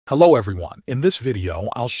Hello everyone, in this video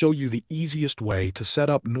I'll show you the easiest way to set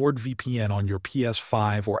up NordVPN on your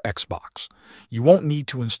PS5 or Xbox. You won't need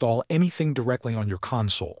to install anything directly on your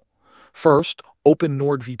console. First, open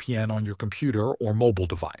NordVPN on your computer or mobile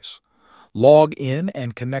device. Log in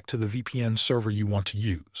and connect to the VPN server you want to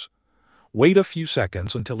use. Wait a few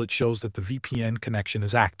seconds until it shows that the VPN connection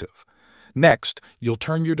is active. Next, you'll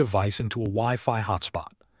turn your device into a Wi-Fi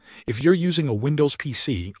hotspot. If you're using a Windows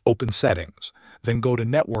PC, open Settings, then go to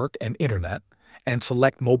Network and Internet, and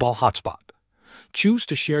select Mobile Hotspot. Choose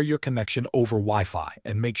to share your connection over Wi-Fi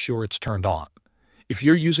and make sure it's turned on. If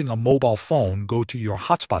you're using a mobile phone, go to your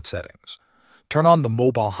hotspot settings. Turn on the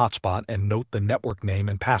mobile hotspot and note the network name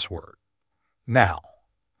and password. Now,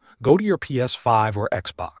 go to your PS5 or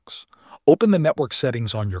Xbox. Open the network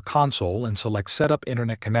settings on your console and select Setup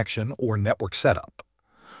Internet Connection or Network Setup.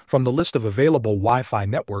 From the list of available Wi-Fi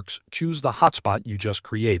networks, choose the hotspot you just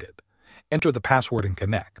created. Enter the password and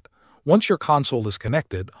connect. Once your console is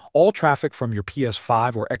connected, all traffic from your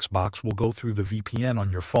PS5 or Xbox will go through the VPN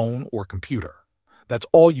on your phone or computer. That's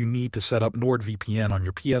all you need to set up NordVPN on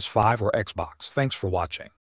your PS5 or Xbox. Thanks for watching.